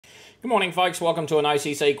Good morning, folks. Welcome to an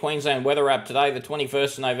OCC Queensland weather app today, the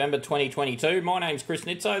 21st of November 2022. My name's Chris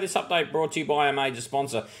Nitzo. This update brought to you by our major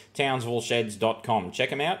sponsor, TownsvilleSheds.com. Check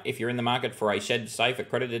them out if you're in the market for a shed-safe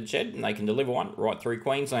accredited shed, and they can deliver one right through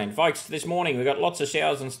Queensland. Folks, this morning we've got lots of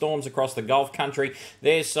showers and storms across the Gulf country.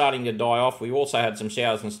 They're starting to die off. We've also had some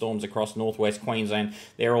showers and storms across northwest Queensland.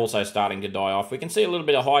 They're also starting to die off. We can see a little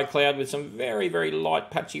bit of high cloud with some very, very light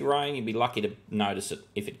patchy rain. You'd be lucky to notice it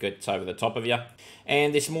if it gets over the top of you.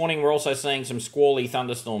 And this morning we're also seeing some squally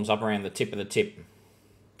thunderstorms up around the tip of the tip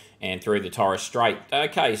and through the Torres Strait.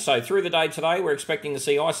 Okay, so through the day today, we're expecting to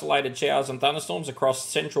see isolated showers and thunderstorms across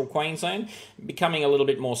central Queensland, becoming a little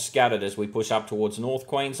bit more scattered as we push up towards North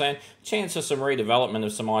Queensland. Chance of some redevelopment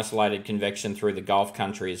of some isolated convection through the Gulf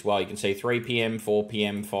country as well. You can see 3 p.m, 4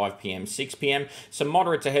 p.m, 5 p.m, 6 p.m. Some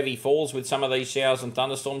moderate to heavy falls with some of these showers and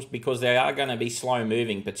thunderstorms because they are going to be slow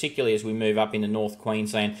moving, particularly as we move up into North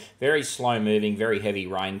Queensland. Very slow moving, very heavy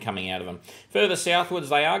rain coming out of them. Further southwards,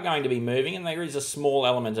 they are going to be moving, and there is a small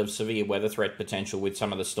element of severe weather threat potential with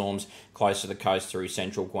some of the storms close to the coast through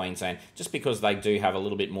central Queensland, just because they do have a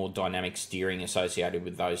little bit more dynamic steering associated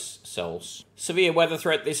with those cells. Severe weather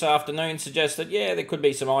threat this afternoon suggests that, yeah, there could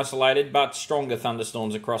be some isolated but stronger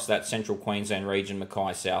thunderstorms across that central Queensland region,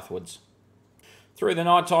 Mackay southwards. Through the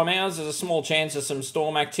nighttime hours, there's a small chance of some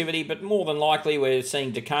storm activity, but more than likely we're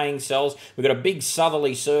seeing decaying cells. We've got a big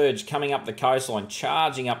southerly surge coming up the coastline,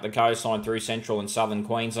 charging up the coastline through central and southern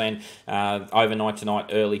Queensland overnight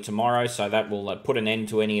tonight, early tomorrow, so that will put an end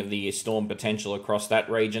to any of the storm potential across that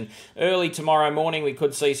region. Early tomorrow morning, we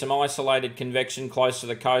could see some isolated convection close to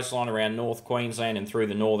the coastline around North Queensland and through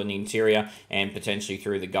the northern interior and potentially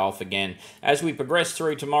through the Gulf again. As we progress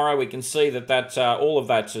through tomorrow, we can see that all of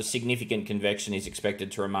that significant convection is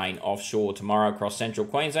expected to remain offshore tomorrow across central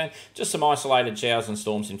Queensland. Just some isolated showers and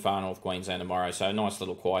storms in far north Queensland tomorrow, so a nice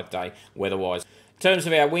little quiet day weather-wise. In terms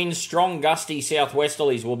of our winds, strong gusty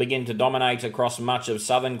southwesterlies will begin to dominate across much of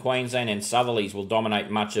southern Queensland, and southerlies will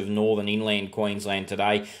dominate much of northern inland Queensland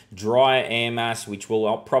today. Drier air mass, which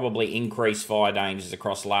will probably increase fire dangers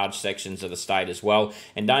across large sections of the state as well.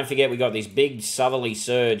 And don't forget, we've got this big southerly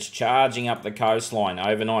surge charging up the coastline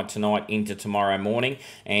overnight tonight into tomorrow morning.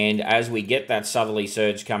 And as we get that southerly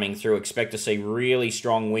surge coming through, expect to see really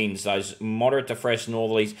strong winds. Those moderate to fresh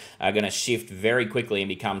northerlies are going to shift very quickly and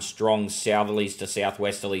become strong southerlies to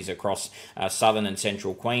southwesterlies across southern and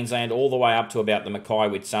central Queensland, all the way up to about the Mackay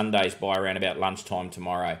with Sundays by around about lunchtime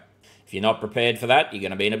tomorrow. If you're not prepared for that, you're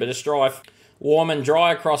going to be in a bit of strife. Warm and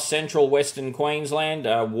dry across central western Queensland,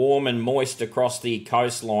 warm and moist across the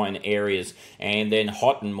coastline areas, and then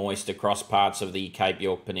hot and moist across parts of the Cape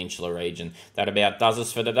York Peninsula region. That about does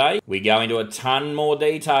us for today. We go into a ton more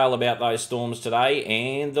detail about those storms today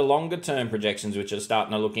and the longer term projections, which are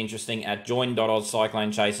starting to look interesting, at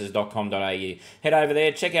join.ozcyclonechasers.com.au. Head over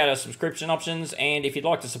there, check out our subscription options, and if you'd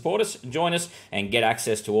like to support us, join us and get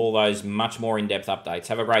access to all those much more in-depth updates.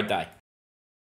 Have a great day.